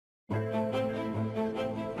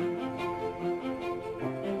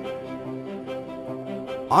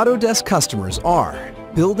Autodesk customers are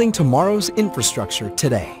building tomorrow's infrastructure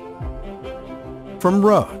today. From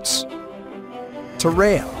roads to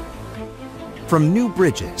rail, from new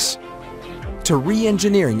bridges to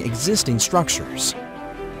re-engineering existing structures,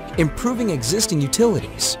 improving existing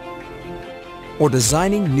utilities, or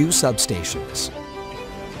designing new substations,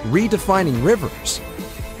 redefining rivers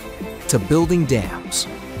to building dams,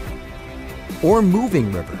 or moving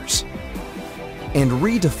rivers and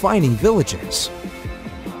redefining villages,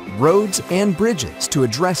 roads and bridges to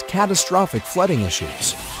address catastrophic flooding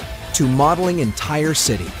issues, to modeling entire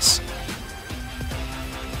cities.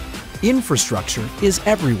 Infrastructure is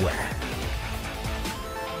everywhere.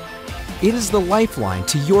 It is the lifeline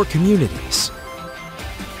to your communities.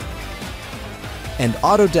 And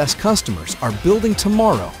Autodesk customers are building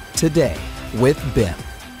tomorrow, today, with BIM.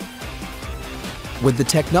 With the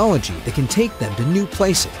technology that can take them to new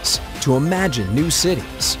places, to imagine new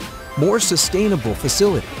cities, more sustainable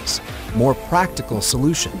facilities, more practical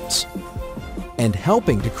solutions, and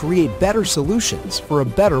helping to create better solutions for a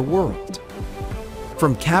better world.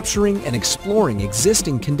 From capturing and exploring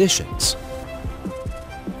existing conditions,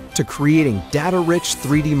 to creating data-rich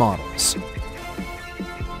 3D models,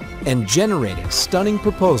 and generating stunning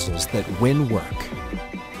proposals that win work.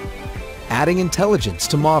 Adding intelligence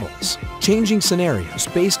to models, changing scenarios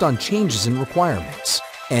based on changes in requirements,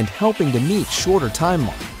 and helping to meet shorter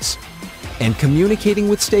timelines, and communicating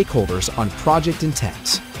with stakeholders on project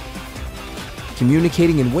intent.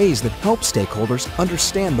 Communicating in ways that help stakeholders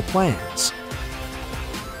understand the plans.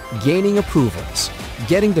 Gaining approvals,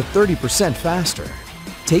 getting to 30% faster,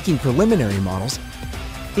 taking preliminary models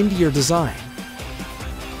into your design,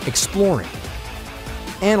 exploring,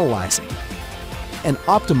 analyzing, and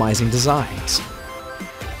optimizing designs,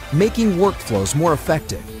 making workflows more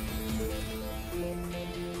effective,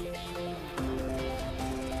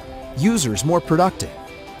 users more productive,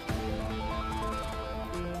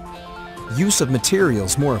 use of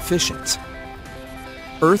materials more efficient,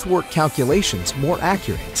 earthwork calculations more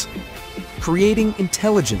accurate, creating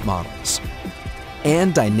intelligent models,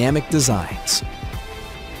 and dynamic designs.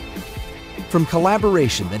 From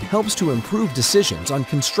collaboration that helps to improve decisions on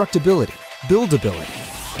constructability,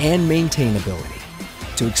 buildability, and maintainability,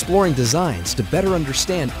 to exploring designs to better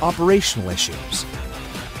understand operational issues,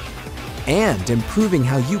 and improving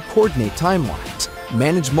how you coordinate timelines,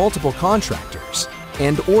 manage multiple contractors,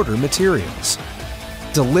 and order materials,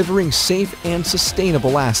 delivering safe and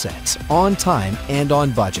sustainable assets on time and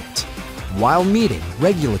on budget, while meeting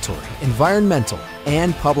regulatory, environmental,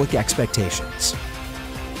 and public expectations.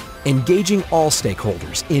 Engaging all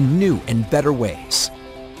stakeholders in new and better ways.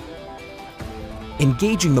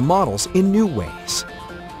 Engaging the models in new ways.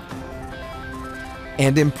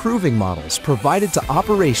 And improving models provided to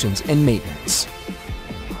operations and maintenance.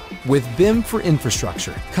 With BIM for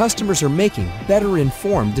infrastructure, customers are making better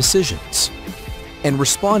informed decisions and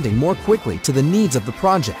responding more quickly to the needs of the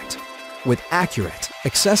project with accurate,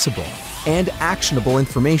 accessible, and actionable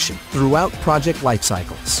information throughout project life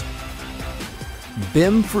cycles.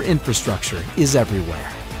 BIM for infrastructure is everywhere,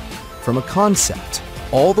 from a concept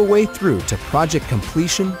all the way through to project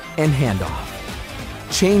completion and handoff,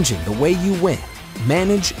 changing the way you win,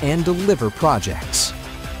 manage, and deliver projects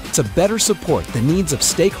to better support the needs of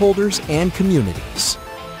stakeholders and communities,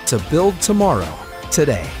 to build tomorrow,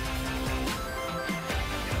 today.